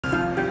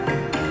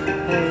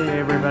Hey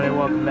everybody,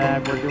 welcome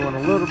back. We're doing a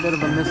little bit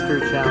of a mystery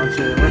challenge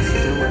here. Let's do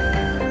it.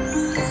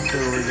 Let's see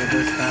what we get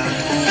this time.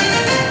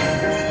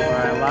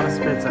 Alright, a lot of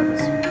spits at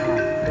this.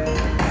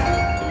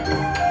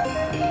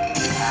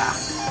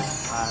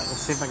 Alright,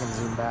 let's see if I can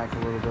zoom back a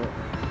little bit.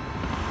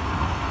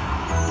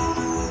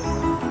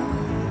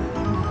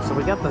 So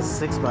we got the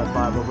 6x5,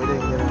 but we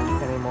didn't get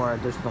any more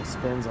additional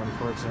spins,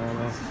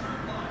 unfortunately.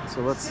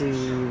 So let's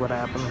see what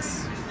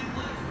happens.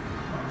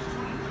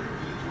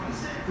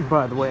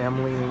 By the way,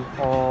 I'm leaning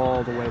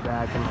all the way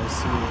back in my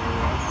seat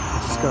area.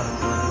 Just gonna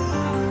do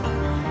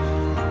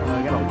it.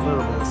 I got a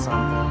little bit of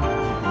something.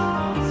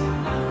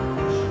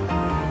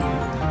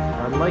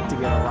 I'd like to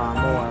get a lot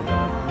more,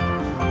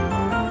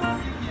 but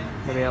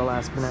maybe a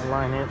last minute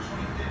line hit.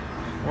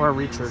 Or a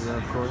retrigger,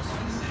 of course.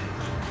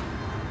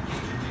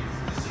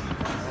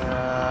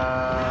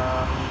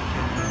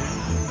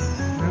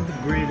 Not the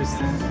greatest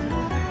thing.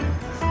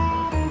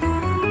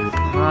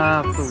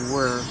 Not the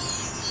worst.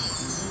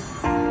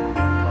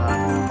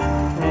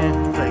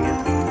 Take it.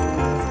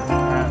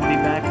 Alright, be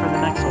back for the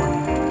next one.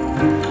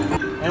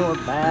 And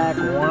we're back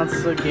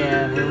once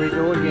again. Here we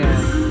go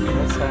again.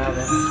 Let's have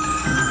it.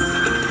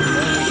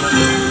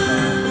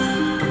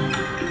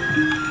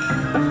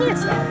 Hopefully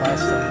it's not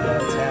less than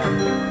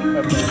 10.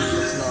 Okay,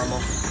 it's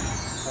normal.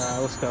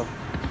 Alright, let's go.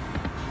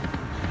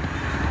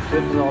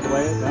 Good all the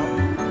way. No,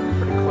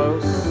 pretty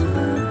close.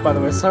 By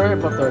the way, sorry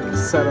about the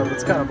setup.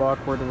 It's kind of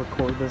awkward to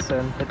record this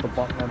and hit the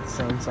button at the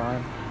same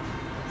time.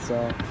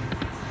 So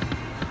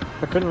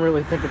I couldn't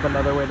really think of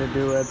another way to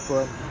do it,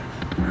 but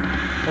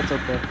that's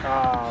okay.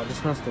 Ah,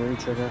 just missed the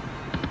retrigger.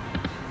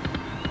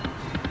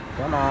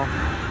 Come on.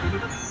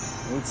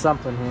 Need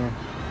something here.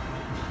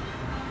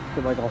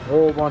 Get like a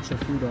whole bunch of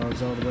food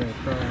dogs all the way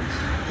across.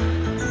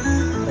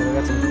 And we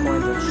got some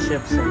coins and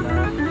ships in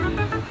there.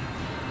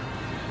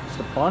 Just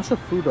a bunch of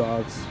food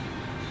dogs.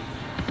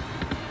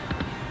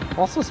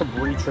 Also some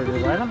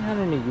retriggers. I haven't had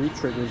any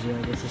retriggers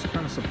yet, which is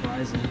kind of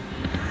surprising.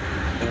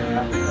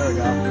 There we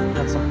go.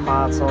 Got some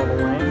pots all the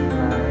way.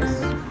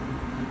 Nice.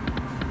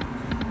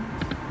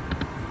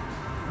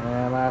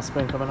 And last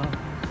spin coming up.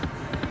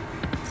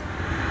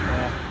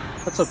 Yeah,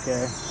 that's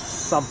okay.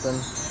 Something.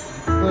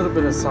 A little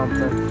bit of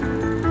something.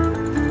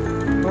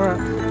 Alright,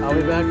 I'll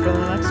be back for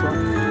the next one.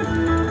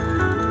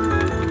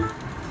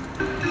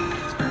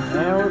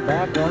 And we're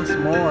back once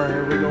more.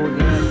 Here we go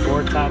again.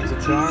 4 times the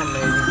charm,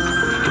 maybe.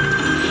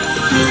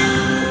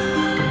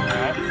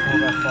 Alright,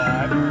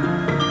 4x5.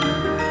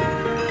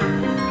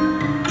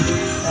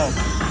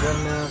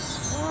 Goodness.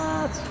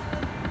 What?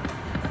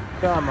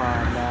 Come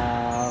on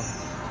now.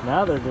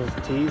 Now they're just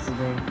teasing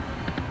me.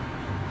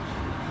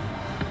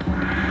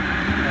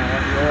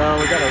 Alright, well,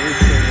 we got a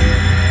retrigger in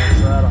there,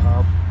 so that'll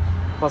help.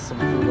 Plus some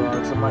food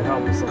dogs, it might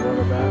help us a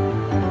little bit.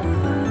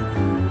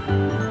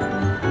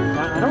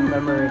 I don't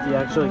remember if you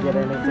actually get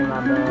anything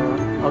on the...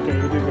 Okay,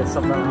 you do get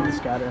something on the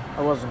scatter.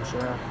 I wasn't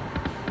sure.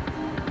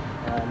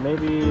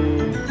 Maybe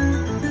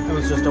it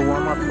was just a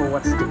warm-up for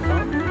what's to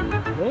come.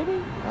 Maybe?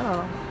 I don't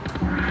know.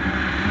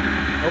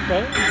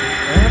 Okay,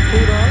 and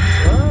food dogs,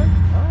 alright.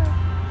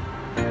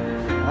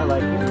 I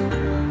like it.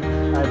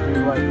 I do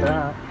like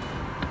that.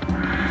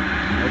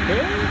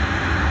 Okay.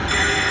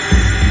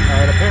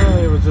 Alright,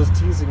 apparently it was just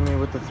teasing me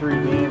with the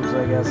 3 games,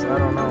 I guess. I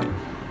don't know.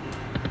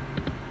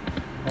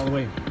 All the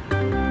way.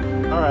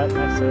 Alright,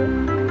 that's it.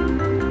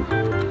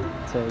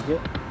 Take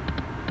it.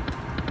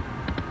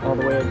 All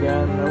the way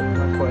again. Nope,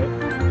 not quite.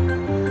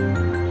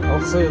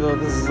 I'll say though,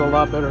 this is a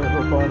lot better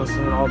for bonus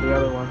than all the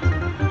other ones.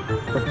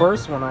 The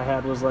first one I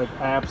had was like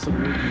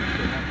absolutely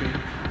crappy.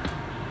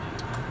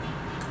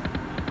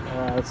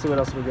 Let's see what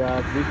else we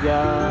got. We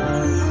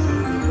got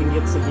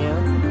ingots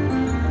again.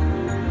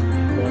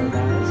 Very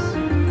nice.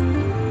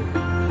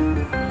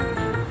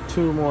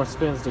 2 more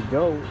spins to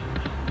go.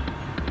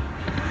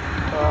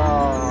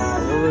 Oh,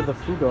 where were the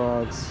food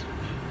dogs?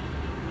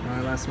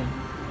 Alright, last one.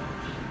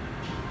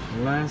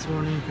 Last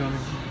one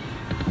incoming.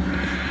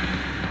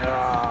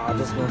 Ah, I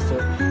just missed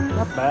it.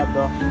 Not bad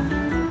though.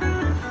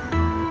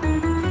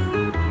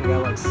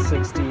 Got like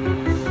 60.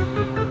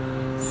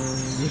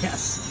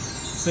 Yes,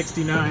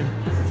 69.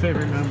 My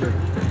favorite number.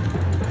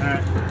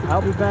 Alright.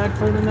 I'll be back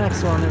for the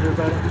next one,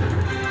 everybody.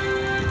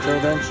 Until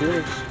then,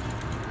 cheers.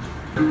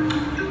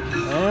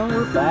 And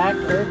we're back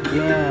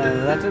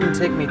again. That didn't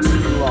take me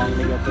too long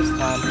to get this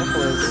time.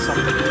 Hopefully it's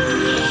something really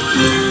good.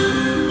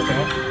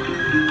 Okay.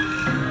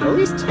 At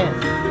least 10.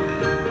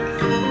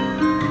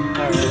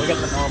 Alright, we got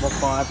the normal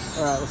 5.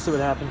 Alright, let's see what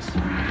happens.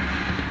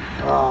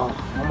 Oh,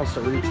 almost a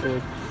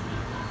retrig.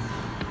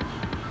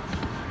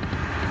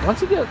 Once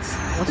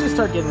you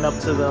start getting up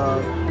to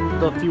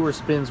the fewer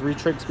spins,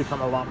 retrigs become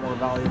a lot more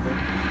valuable.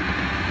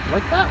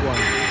 Like that one.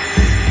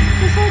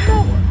 Just like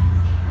that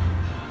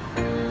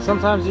one.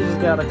 Sometimes you just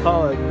gotta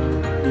call it.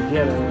 You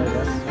get it, I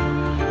guess.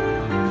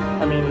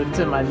 I mean, it's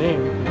in my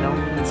name, you know?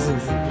 It's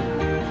easy.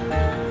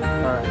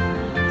 Alright,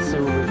 let's see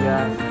what we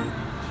got.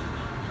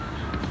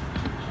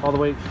 All the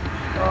way.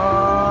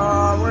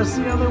 Oh, where's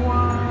the other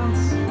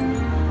ones?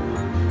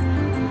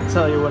 I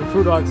tell you, when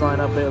food dogs line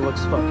up, it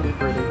looks fucking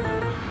pretty.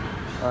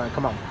 Alright,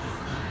 come on.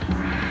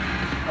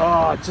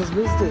 Oh, I just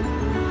missed it.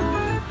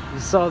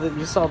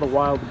 You saw the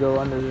wild go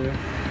under there.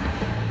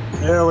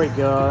 There we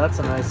go. That's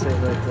a nice hit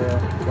right there.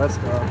 Let's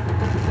go.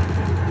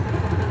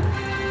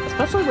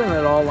 Especially when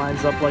it all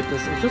lines up like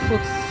this, it just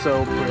looks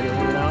so pretty,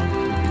 you know?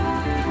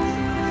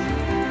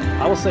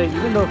 I will say,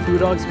 even though Food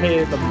Dogs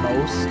pay the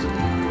most,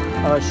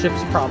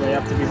 ships probably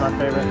have to be my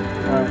favorite.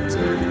 Alright, let's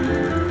go.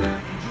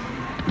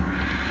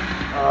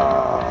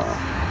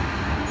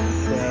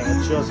 Dang,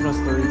 I just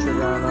missed the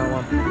retrigger on that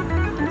one.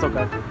 It's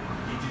okay.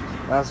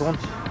 Last one.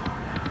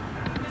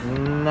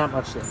 Not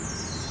much there.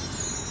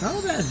 Not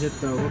a bad hit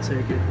though, we'll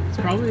take it. It's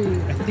probably,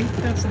 I think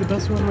that's the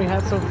best one We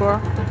had so far.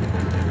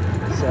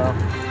 So,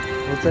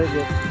 we'll take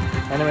it.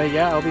 Anyway,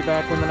 yeah, I'll be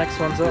back when the next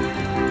one's up.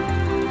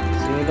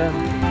 See you then.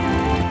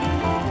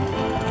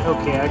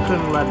 Okay, I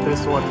couldn't let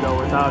this one go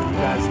without you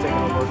guys taking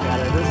a look at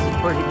it. This is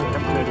pretty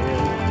damn good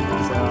here.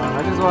 So,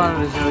 I just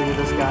wanted to show you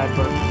this guy,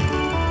 but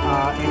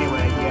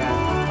anyway, yeah.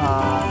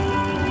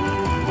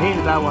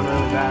 Hated that one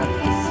really bad,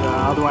 because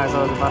otherwise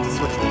I was about to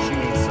switch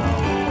machines, so.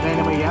 But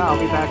anyway, yeah, I'll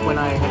be back when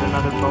I hit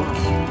another bonus.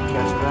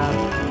 Catch you then.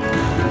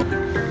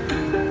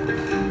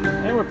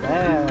 And we're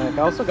back. I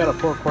also got a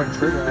 4-coin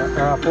trigger,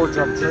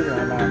 4-drum trigger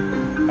on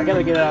that. I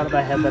gotta get it out of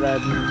my head that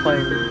I've been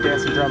playing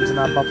dancing drums and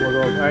not Buffalo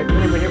Gold. Alright,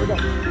 anyway, here we go.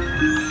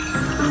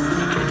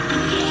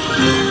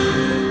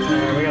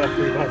 We got a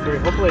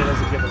 3x3. Hopefully it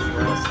doesn't give us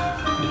rest.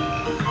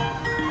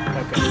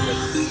 Okay, good.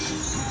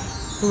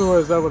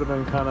 Otherwise that would have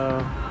been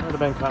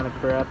kinda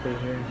crappy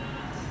here.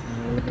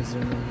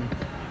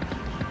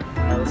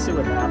 Alright, let's see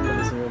what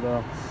happens here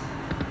though.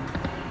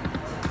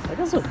 I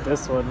guess with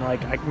this one,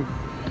 like I can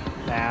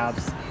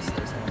just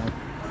this one.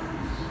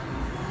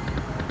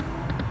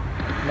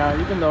 Now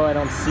even though I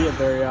don't see it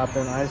very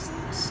often, I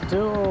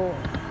still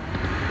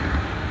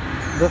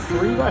the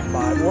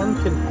 3x5 one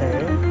can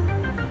pay,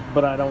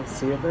 but I don't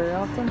see it very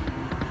often.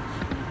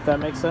 If that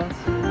makes sense?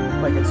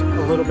 Like it's a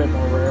little bit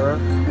more rarer.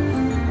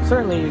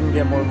 Certainly you can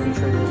get more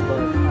retriggers, but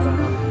I don't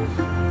know.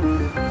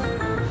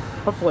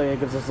 Hopefully it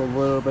gives us a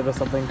little bit of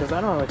something, because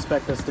I don't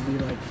expect this to be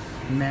like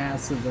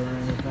massive or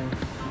anything.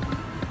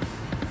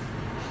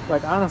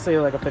 Like honestly,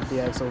 like a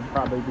 50x will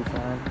probably be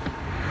fine.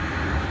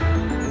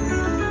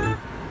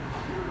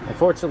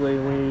 Unfortunately,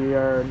 we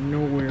are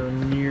nowhere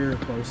near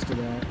close to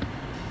that.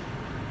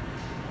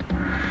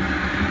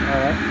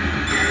 Alright.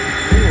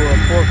 Ooh, a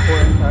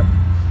 4-coin.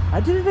 I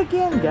did it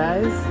again,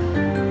 guys.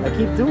 I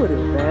keep doing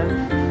it,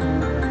 man.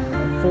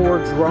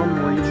 4-drum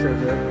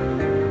retrigger.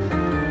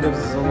 Gives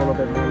us a little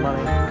bit more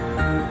money.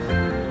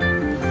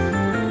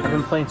 I've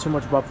been playing too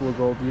much Buffalo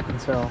Gold, you can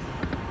tell.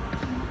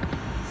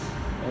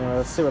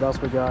 Let's see what else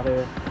we got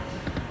here.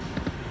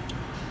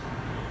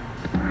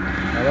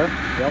 Another?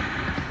 Yep.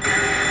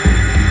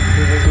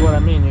 See, this is what I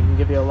mean. You can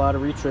give you a lot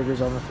of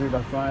retriggers on the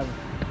 3x5.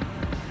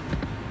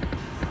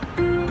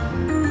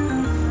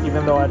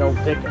 Even though I don't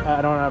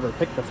ever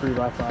pick the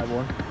 3x5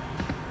 one.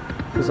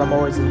 Because I'm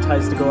always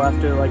enticed to go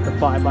after like the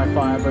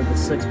 5x5 or the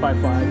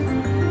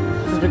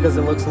 6x5. Just because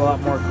it looks a lot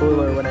more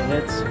cooler when it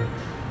hits.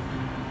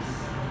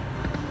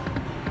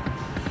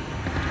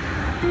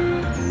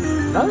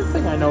 Another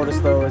thing I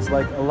noticed though is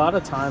like a lot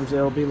of times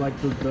it'll be like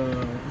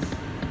the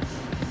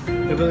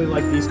really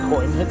like these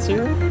coin hits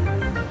here.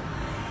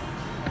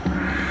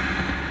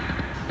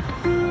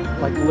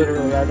 Like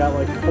literally I got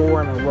like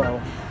 4 in a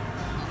row.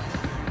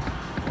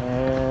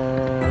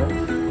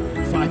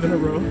 And 5 in a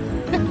row.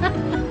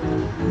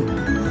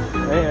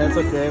 Hey, that's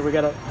okay. We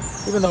got a,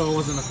 Even though it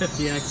wasn't a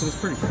 50x, it was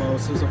pretty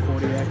close. It was a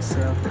 40x,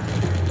 so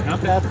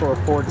not bad for a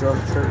 4-drum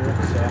trigger.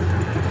 So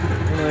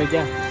anyway,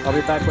 yeah, I'll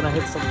be back when I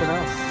hit something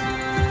else.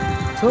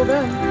 Till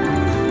then.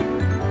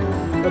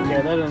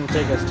 Okay, that didn't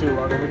take us too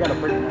long. We got a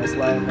pretty nice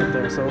line right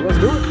there, so let's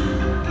do it.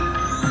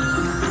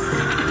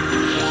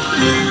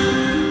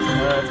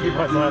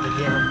 3.5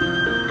 again.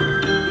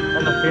 I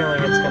have a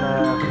feeling it's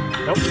gonna.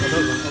 Nope, it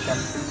doesn't.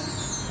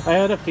 Okay. I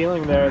had a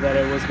feeling there that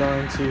it was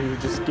going to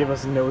just give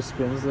us no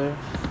spins there.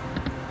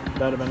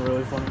 That'd have been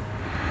really funny.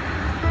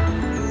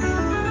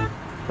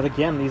 But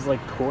again, these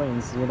like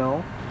coins, you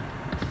know,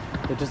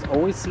 they just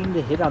always seem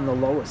to hit on the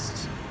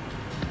lowest.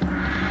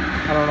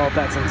 I don't know if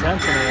that's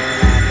intentional or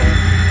not,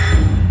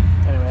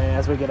 but anyway,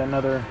 as we get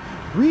another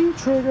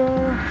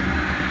retrigger.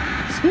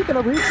 Speaking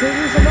of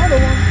retriggers, another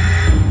one.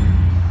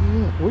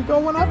 We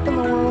going up in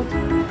the world.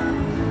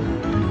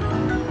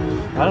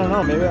 I don't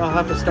know, maybe I'll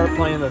have to start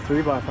playing the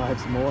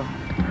 3x5s more.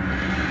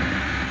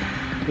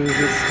 Because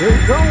it's still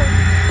going.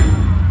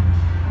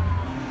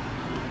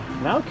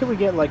 Now can we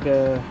get like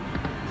a...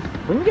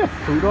 We can get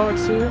Food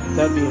Dogs here?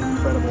 That'd be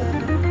incredible.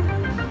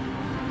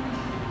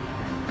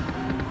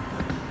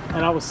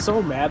 And I was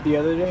so mad the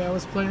other day I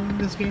was playing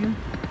this game.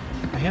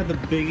 I had the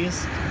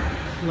biggest,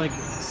 like,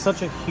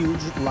 such a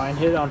huge line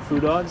hit on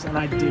Food Dogs, and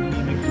I didn't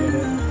even get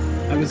it.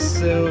 I was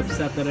so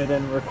upset that I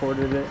didn't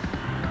recorded it.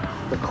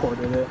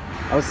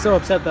 I was so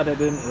upset that I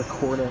didn't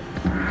record it.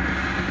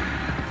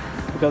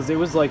 Because it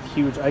was like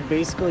huge. I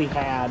basically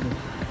had...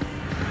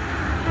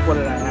 What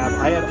did I have?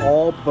 I had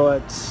all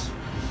but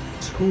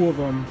 2 of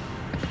them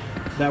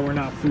that were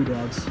not Food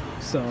Dogs.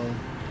 So,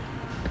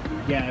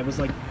 yeah, it was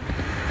like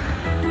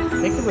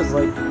I think it was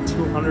like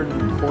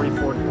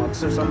 244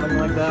 bucks or something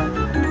like that.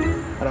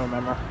 I don't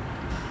remember.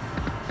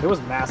 It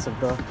was massive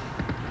though.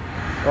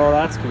 Oh,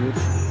 that's huge.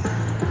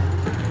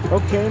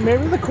 Okay,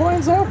 maybe the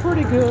coins are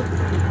pretty good.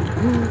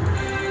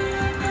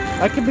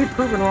 I can be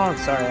proven wrong.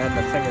 Sorry, I had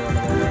my finger on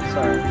the window.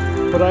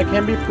 Sorry. But I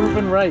can be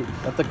proven right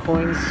that the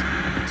coins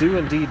do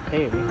indeed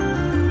pay.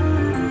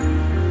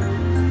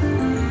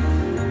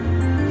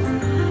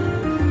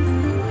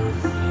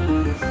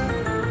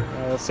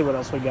 Let's see what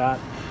else we got.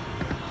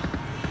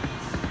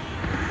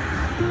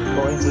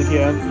 Coins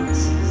again.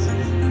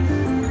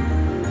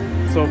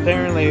 So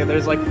apparently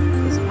there's like,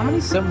 how many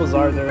symbols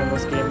are there in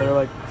this game? There are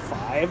like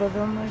 5 of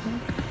them, I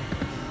think?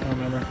 I don't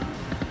remember.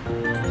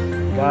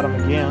 Got them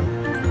again.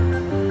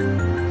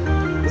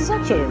 This is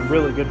actually a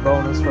really good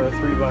bonus for a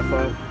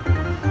 3x5.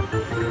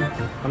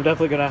 I'm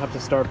definitely gonna have to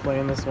start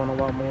playing this one a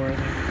lot more, I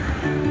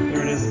think.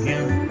 There it is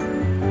again.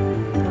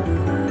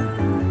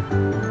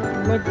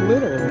 Like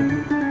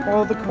literally,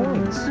 all the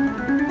coins.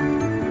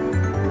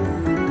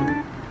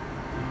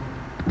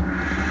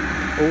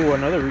 Oh,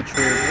 another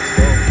Retrigger. Let's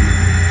go.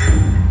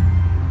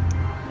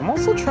 I'm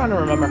also trying to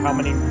remember how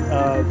many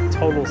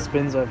total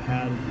spins I've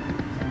had.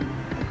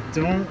 I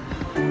don't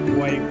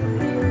quite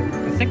remember.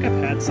 I think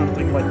I've had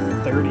something like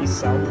 30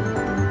 some.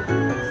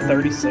 Like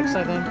 36,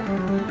 I think.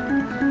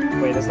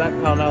 Wait, is that?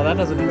 Oh no, that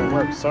doesn't even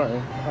work.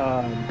 Sorry.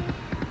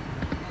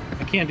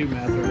 I can't do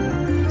math right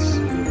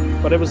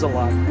now. But it was a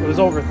lot. It was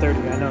over 30.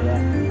 I know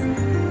that.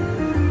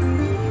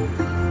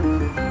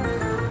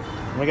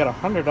 We got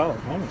 $100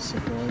 bonus so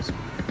far.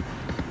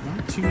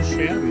 Not too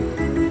shabby.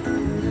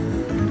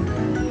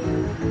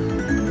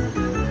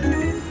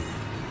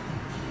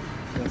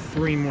 Got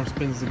 3 more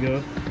spins to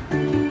go.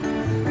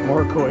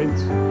 More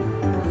coins.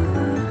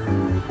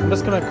 I'm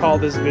just gonna call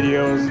this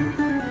video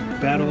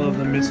Battle of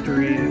the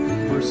Mystery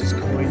versus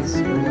Coins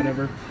or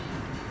whatever.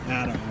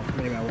 I don't know.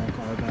 Maybe I won't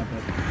call it that,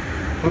 but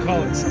we'll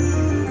call it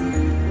something.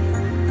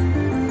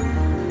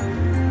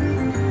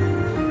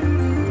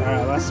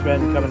 Alright, last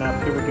spin coming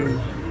up. Here we go.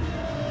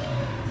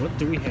 What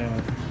do we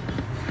have?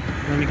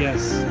 Let me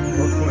guess.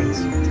 More coins.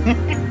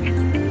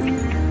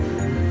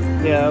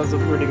 Yeah, that was a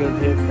pretty good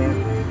hit, man.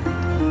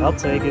 I'll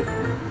take it.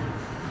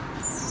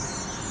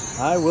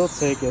 I will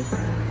take it.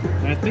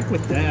 And I think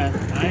with that,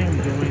 I am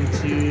going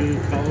to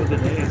call it a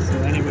day. So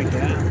anyway,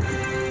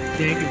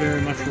 thank you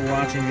very much for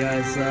watching,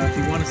 guys. If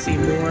you want to see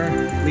more,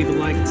 leave a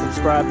like and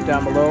subscribe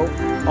down below.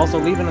 Also,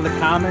 leave it in the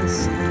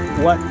comments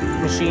what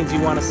machines you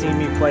want to see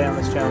me play on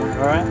this channel,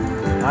 alright?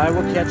 I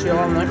will catch you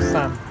all next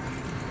time.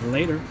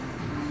 Later.